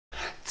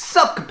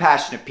up,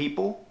 compassionate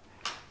people?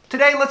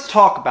 Today let's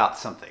talk about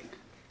something.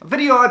 A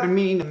video I've been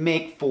meaning to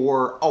make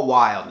for a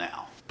while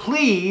now.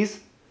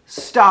 Please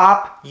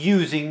stop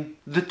using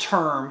the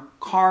term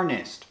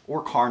Carnist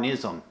or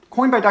Carnism.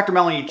 Coined by Dr.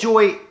 Melanie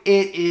Joy,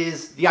 it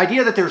is the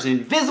idea that there's an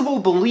invisible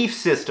belief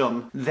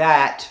system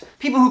that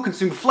people who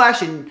consume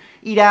flesh and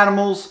eat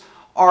animals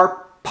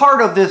are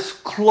part of this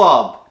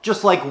club,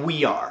 just like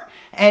we are.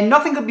 And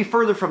nothing could be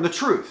further from the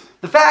truth.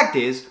 The fact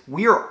is,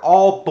 we are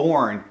all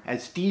born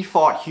as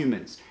default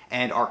humans,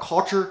 and our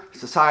culture,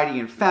 society,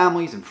 and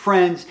families and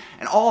friends,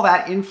 and all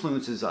that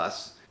influences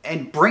us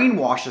and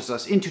brainwashes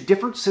us into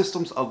different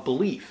systems of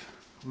belief.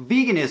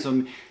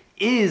 Veganism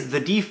is the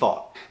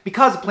default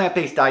because a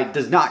plant-based diet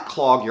does not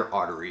clog your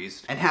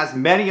arteries and has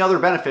many other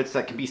benefits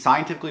that can be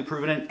scientifically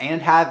proven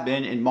and have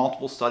been in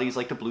multiple studies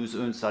like the Blue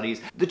Zone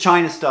studies, the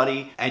China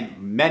study, and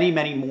many,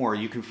 many more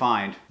you can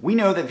find. We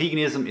know that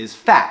veganism is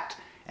fact.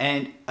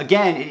 And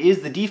again, it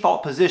is the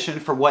default position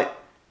for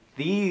what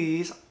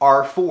these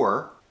are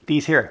for.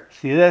 These here,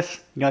 see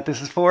this? You know what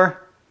this is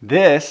for?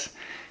 This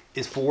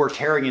is for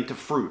tearing into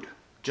fruit,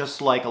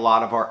 just like a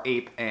lot of our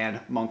ape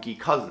and monkey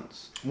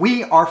cousins.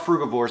 We are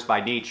frugivores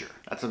by nature.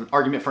 That's an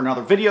argument for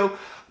another video,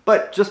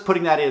 but just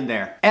putting that in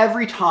there.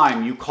 Every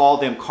time you call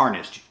them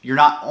Carnist, you're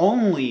not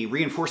only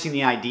reinforcing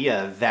the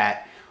idea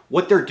that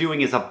what they're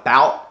doing is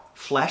about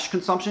flesh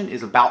consumption,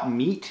 is about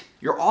meat,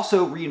 you're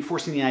also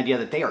reinforcing the idea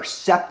that they are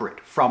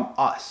separate from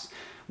us.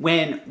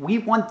 When we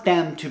want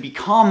them to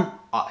become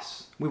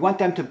us, we want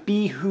them to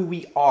be who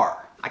we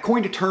are. I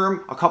coined a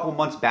term a couple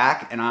months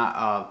back, and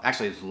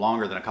actually it's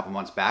longer than a couple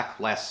months back,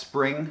 last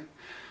spring.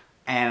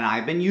 And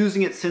I've been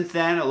using it since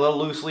then, a little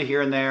loosely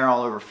here and there,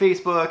 all over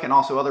Facebook and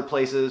also other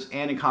places,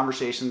 and in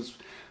conversations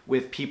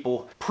with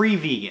people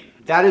pre-vegan.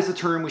 That is the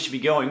term we should be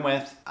going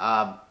with.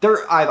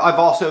 I've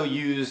also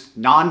used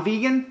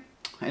non-vegan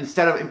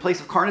in place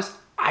of Carnist.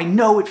 I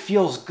know it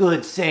feels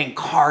good saying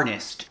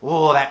Carnist.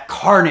 Oh, that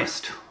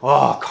Carnist.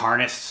 Oh,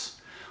 Carnists.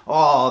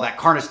 Oh, that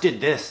Carnist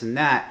did this and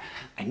that.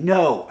 I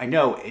know.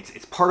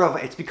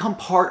 It's become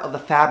part of the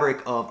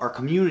fabric of our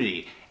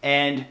community.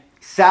 And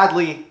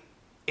sadly,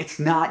 it's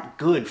not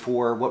good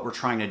for what we're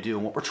trying to do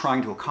and what we're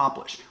trying to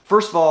accomplish.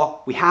 First of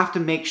all, we have to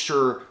make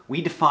sure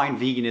we define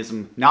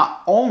veganism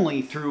not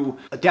only through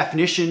a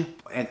definition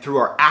and through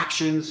our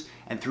actions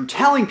and through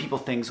telling people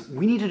things,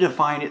 we need to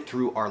define it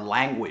through our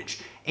language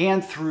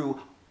and through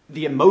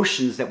the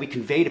emotions that we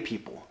convey to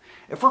people.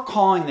 If we're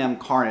calling them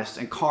Carnists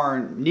and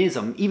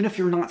Carnism, even if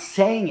you're not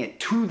saying it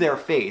to their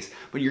face,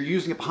 but you're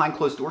using it behind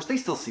closed doors, they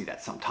still see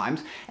that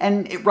sometimes.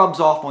 And it rubs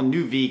off on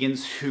new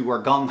vegans who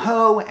are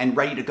gung-ho and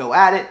ready to go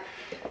at it.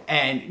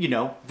 And, you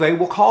know, they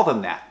will call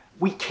them that.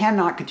 We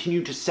cannot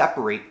continue to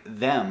separate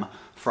them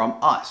from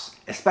us,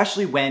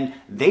 especially when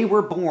they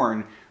were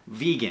born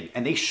vegan,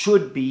 and they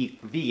should be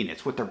vegan.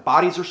 It's what their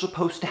bodies are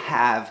supposed to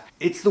have.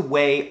 It's the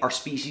way our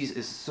species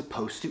is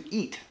supposed to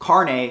eat.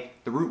 Carne,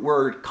 the root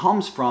word,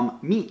 comes from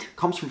meat,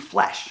 comes from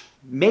flesh.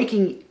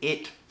 Making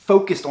it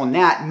focused on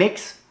that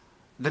makes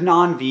the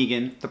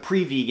non-vegan, the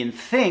pre-vegan,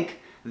 think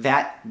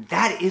that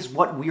that is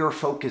what we are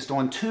focused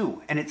on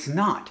too, and it's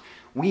not.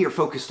 We are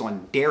focused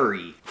on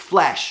dairy,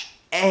 flesh,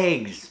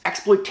 eggs,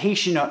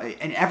 exploitation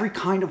in every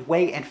kind of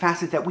way and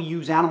facet that we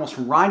use animals,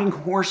 from riding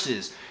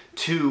horses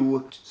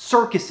to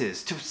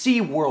circuses, to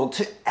SeaWorld,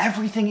 to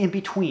everything in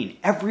between.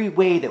 Every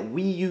way that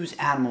we use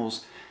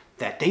animals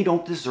that they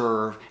don't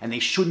deserve and they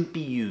shouldn't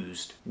be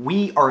used.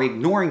 We are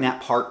ignoring that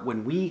part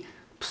when we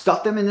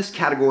stuff them in this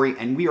category,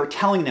 and we are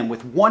telling them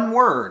with one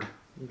word,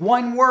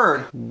 we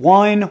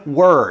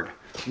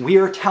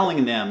are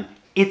telling them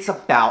it's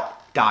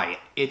about diet,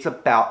 it's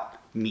about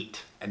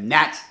meat, and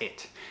that's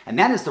it. And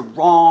that is the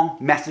wrong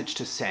message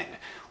to send.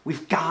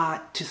 We've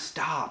got to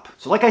stop.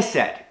 So like I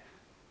said,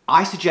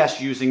 I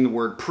suggest using the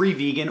word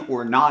pre-vegan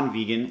or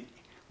non-vegan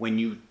when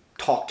you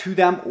talk to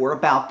them or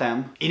about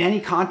them in any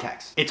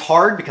context. It's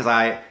hard because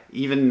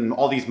even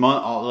all these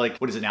months, like,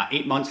 what is it now,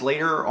 8 months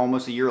later,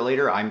 almost a year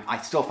later, I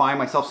still find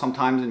myself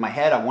sometimes in my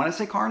head, I want to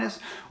say Carnist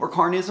or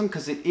Carnism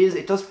because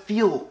it does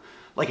feel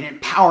like an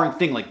empowering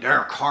thing, like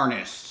they're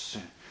Carnists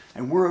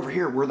and we're over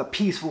here, we're the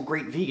peaceful,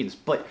 great vegans,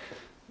 but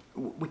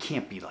we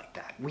can't be like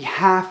that. We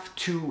have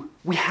to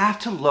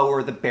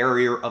lower the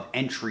barrier of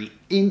entry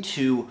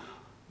into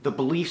the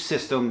belief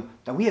system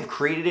that we have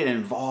created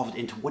and evolved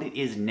into what it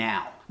is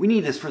now. We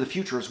need this for the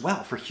future as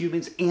well, for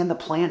humans and the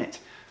planet,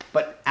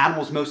 but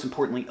animals most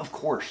importantly, of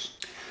course.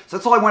 So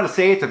that's all I wanted to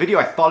say. It's a video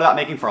I thought about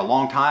making for a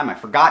long time. I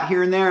forgot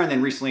here and there, and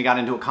then recently got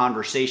into a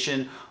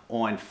conversation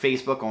on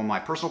Facebook on my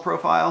personal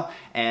profile,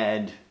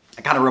 and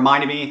it kind of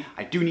reminded me,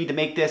 I do need to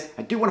make this.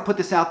 I do want to put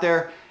this out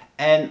there,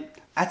 and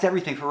that's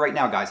everything for right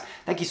now, guys.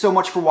 Thank you so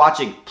much for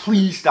watching.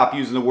 Please stop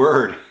using the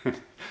word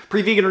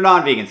pre-vegan or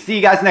non-vegan. See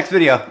you guys next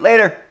video.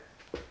 Later.